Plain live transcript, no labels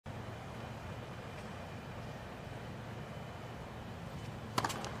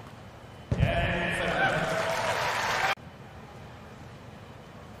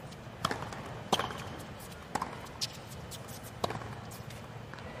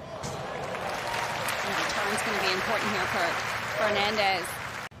is going to be important here for Fernandez.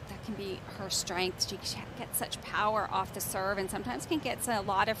 That can be her strength. She gets such power off the serve and sometimes can get a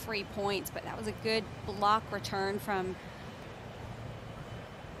lot of free points, but that was a good block return from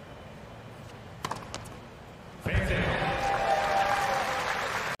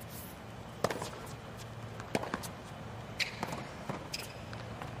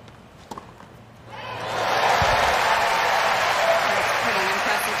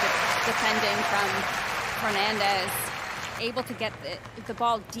Fernandez, able to get the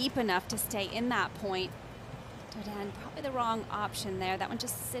ball deep enough to stay in that point. Dodin, probably the wrong option there. That one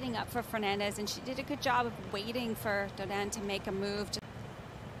just sitting up for Fernandez, and she did a good job of waiting for Dodin to make a move.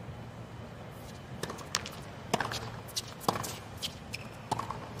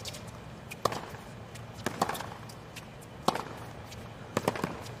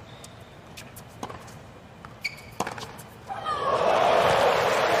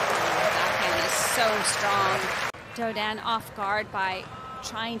 Strong. Dodin off guard by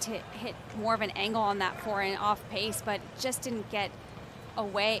trying to hit more of an angle on that forehand off pace, but just didn't get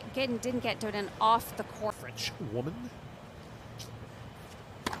away. Didn't get Dodin off the court. French woman.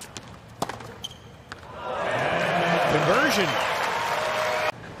 Conversion.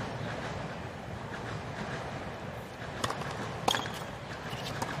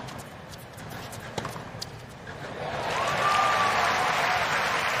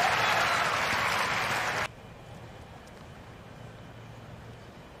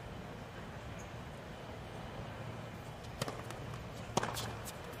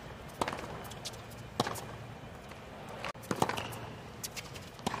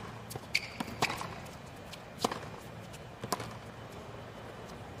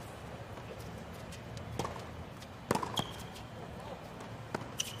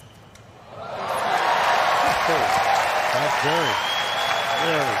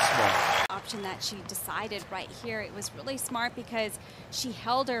 Very smart. Option that she decided right here. It was really smart because she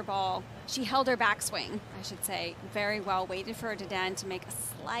held her ball. She held her backswing, I should say, very well. Waited for Dodin to make a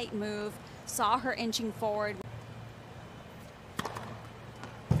slight move. Saw her inching forward.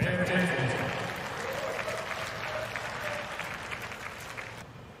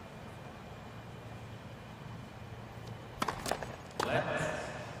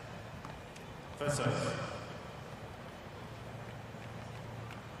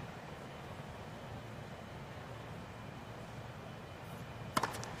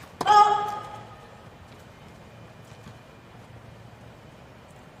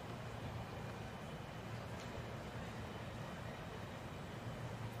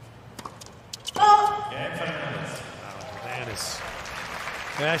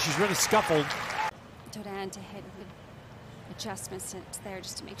 Yeah, she's really scuffled. Dodin to hit good adjustments there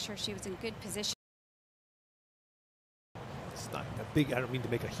just to make sure she was in good position. It's not that big. I don't mean to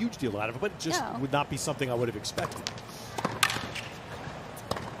make a huge deal out of it, but it just would not be something I would have expected.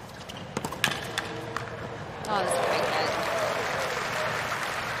 Oh, this is a great hit.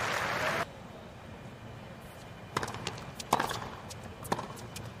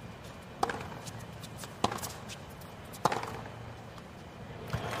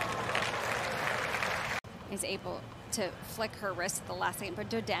 Is able to flick her wrist at the last second, but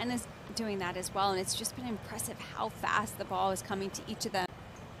Dodin is doing that as well, and it's just been impressive how fast the ball is coming to each of them.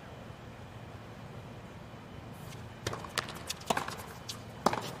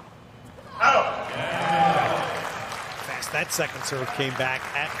 Fast that second serve came back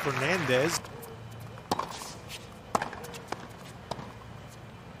at Fernandez.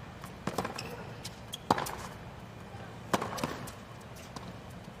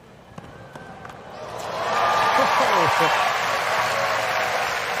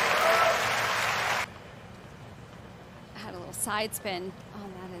 Had a little side spin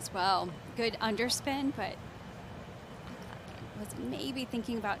on that as well. Good underspin, but was maybe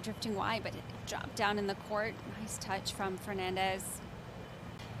thinking about drifting wide, but it dropped down in the court. Nice touch from Fernandez.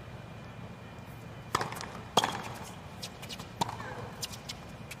 Look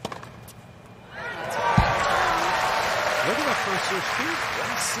at that first serve speed,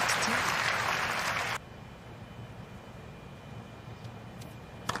 116.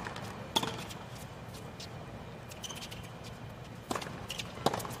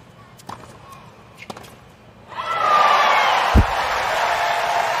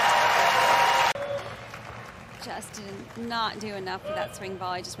 Just did not do enough with that swing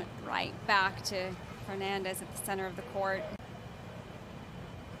volley. Just went right back to Fernandez at the center of the court.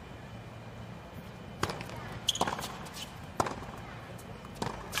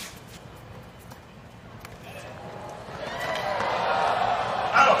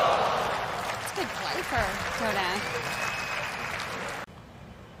 It's good play for Dodin.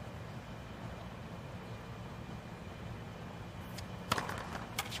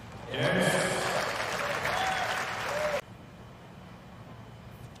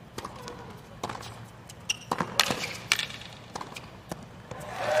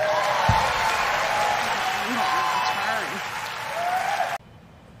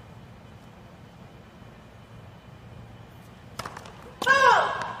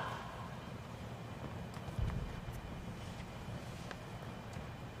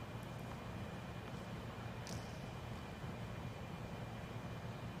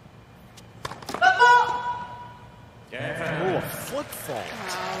 foot fault.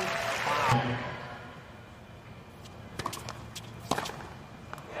 Wow.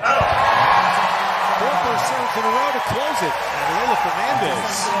 Four serves in a row to close it. And Leylah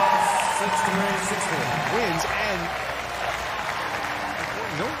Fernandez wins, and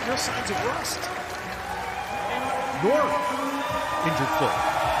no real signs of rust nor injured foot.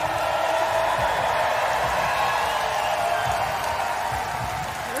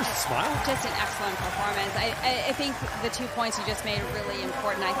 There's a smile. Just an excellent performance. I think the 2 points you just made are really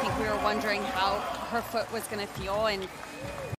important. I think we were wondering how her foot was going to feel, and